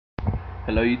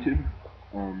Hello YouTube.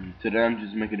 Today I'm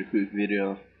just making a quick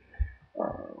video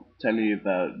telling you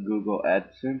about Google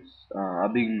Adsense.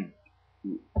 I've been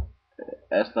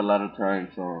asked a lot of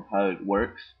times on how it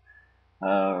works.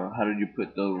 How do you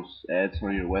put those ads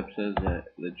on your websites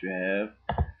that you have?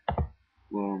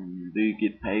 Do you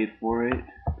get paid for it?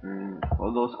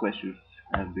 All those questions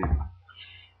have been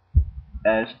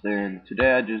asked, and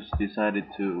today I just decided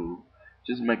to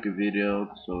just make a video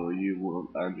so you will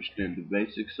understand the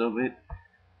basics of it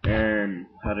and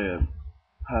how to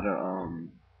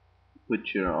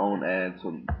put your own ads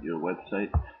on your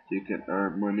website so you can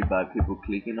earn money by people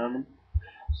clicking on them.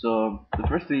 So the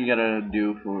first thing you gotta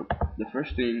do for the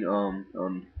first thing on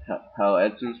how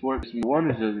AdSense works,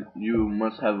 one is that you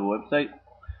must have a website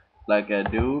like I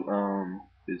do.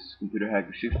 It's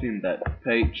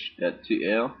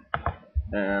computerhacker16.page.tl,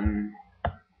 and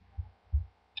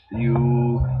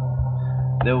you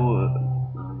there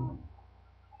will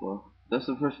well, that's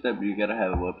the first step. You gotta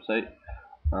have a website.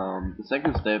 The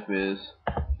second step is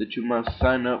that you must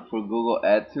sign up for Google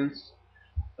AdSense.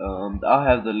 I'll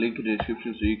have the link in the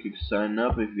description so you can sign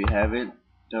up if you haven't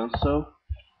done so.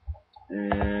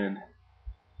 And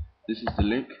this is the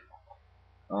link.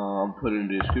 I'll put it in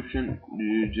the description.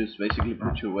 You just basically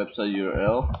put your website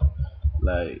URL,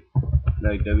 like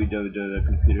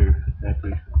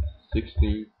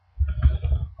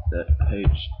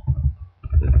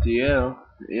www.computerhacker16.page.tl.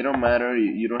 It don't matter.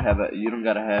 You don't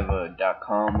gotta have a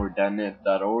 .com or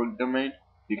 .net.org domain.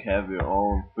 You can have your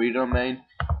own free domain.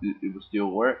 It will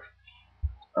still work.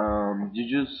 You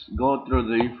just go through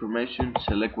the information,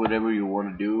 select whatever you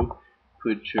want to do,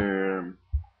 put your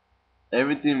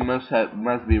everything must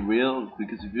be real,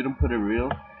 because if you don't put it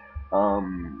real,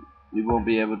 you won't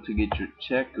be able to get your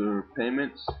check or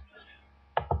payments.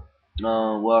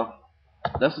 Well,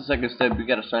 that's the second step. You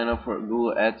gotta sign up for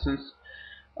Google AdSense.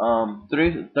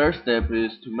 Third step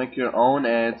is to make your own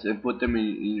ads and put them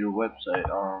in your website.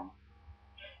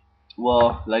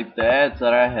 Well, like the ads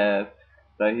that I have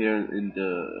right here in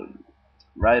the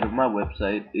right of my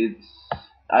website,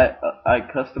 I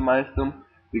customize them,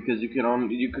 because you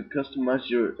could customize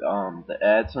your the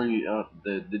ads on your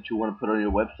that you want to put on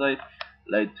your website,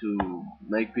 like to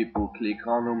make people click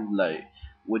on them, like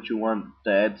what you want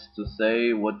the ads to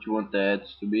say, what you want the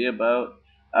ads to be about.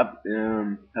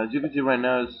 As you can see right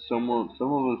now, some of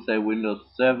them say Windows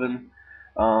 7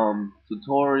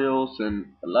 tutorials and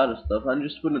a lot of stuff. I'm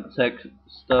just putting tech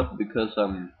stuff because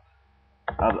I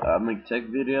make tech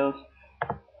videos.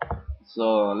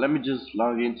 So let me just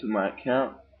log into my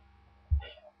account,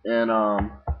 and I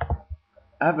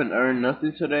haven't earned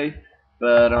nothing today,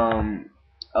 but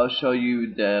I'll show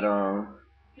you that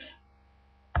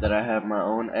I have my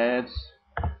own ads,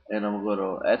 and I'm gonna go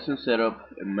to AdSense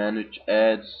setup and manage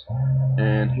ads,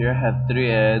 and here I have 3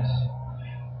 ads.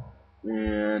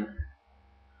 And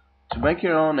to make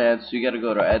your own ads, you gotta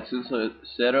go to AdSense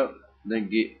setup, then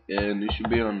and you should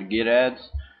be on get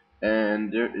ads, and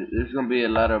there's gonna be a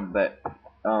lot of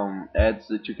ads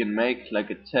that you can make, like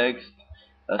a text,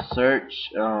 a search,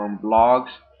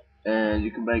 blogs, and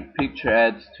you can make picture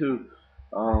ads too.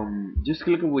 Just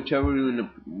click on whichever you want to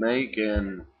make,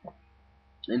 and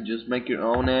just make your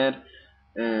own ad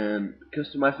and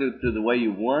customize it to the way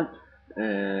you want,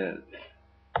 and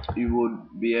you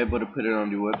would be able to put it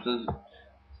on your website,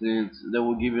 since they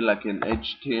will give you like an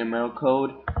HTML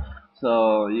code.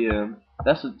 So yeah,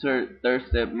 that's the third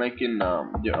step, making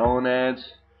your own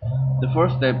ads. The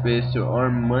first step is to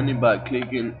earn money by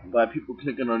people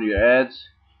clicking on your ads,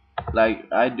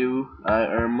 like I do. I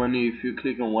earn money if you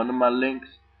click on one of my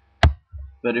links.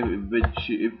 But if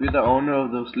you're the owner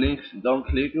of those links, don't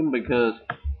click them, because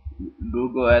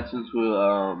Google AdSense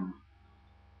will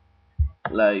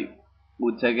like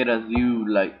will take it as you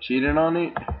like cheating on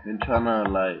it and trying to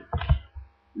like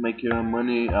make your own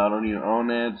money out on your own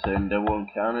ads, and they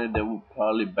won't count it. They will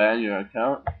probably ban your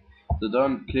account. So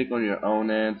don't click on your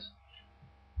own ads.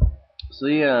 So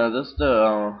yeah, that's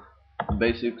the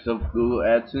basics of Google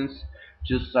AdSense.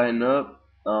 Just sign up,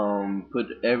 put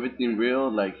everything real,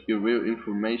 like your real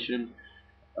information,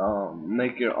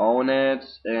 make your own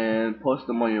ads and post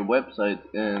them on your website,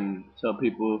 and tell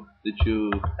people that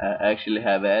you actually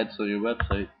have ads on your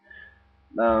website.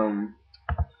 Um,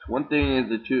 One thing is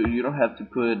that you don't have to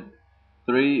put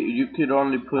 3. You could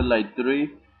only put like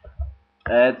 3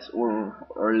 ads or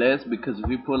less, because if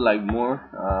you put like more,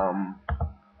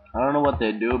 I don't know what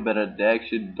they do, but they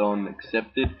actually don't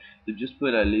accept it. So just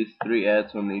put at least 3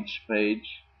 ads on each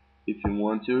page if you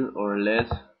want to, or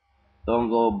less. Don't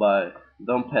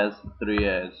pass 3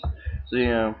 ads. So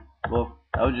yeah, well,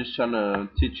 I was just trying to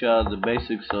teach y'all the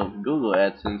basics of Google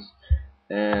AdSense,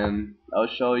 and I'll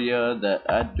show you that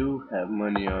I do have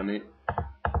money on it.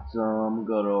 So I'm gonna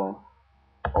go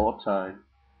to all time,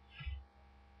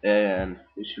 and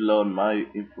it should load my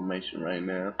information right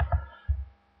now.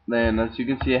 Then as you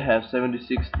can see, I have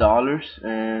 $76,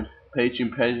 and page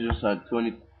impressions are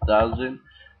 20,000,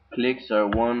 clicks are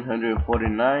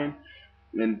 149,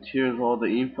 and here's all the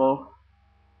info.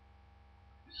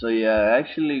 So yeah,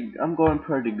 actually I'm going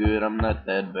pretty good. I'm not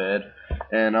that bad.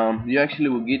 And you actually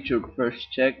will get your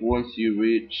first check once you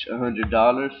reach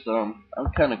 $100. So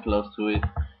I'm kind of close to it.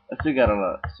 I still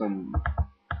got some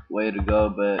way to go,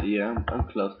 but yeah, I'm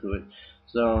close to it.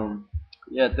 So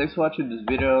yeah, thanks for watching this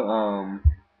video.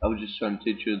 I was just trying to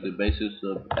teach you the basics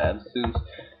of AdSense,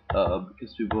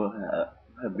 because people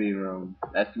have been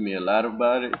asking me a lot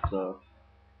about it. So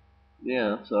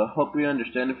yeah, so I hope you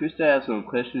understand. If you still have some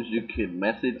questions, you can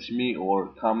message me or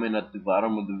comment at the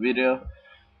bottom of the video.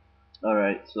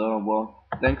 Alright, so well,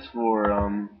 thanks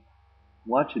for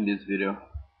watching this video.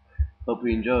 Hope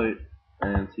you enjoy it,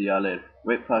 and see y'all later.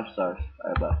 Rate 5 stars.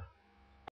 Alright, bye.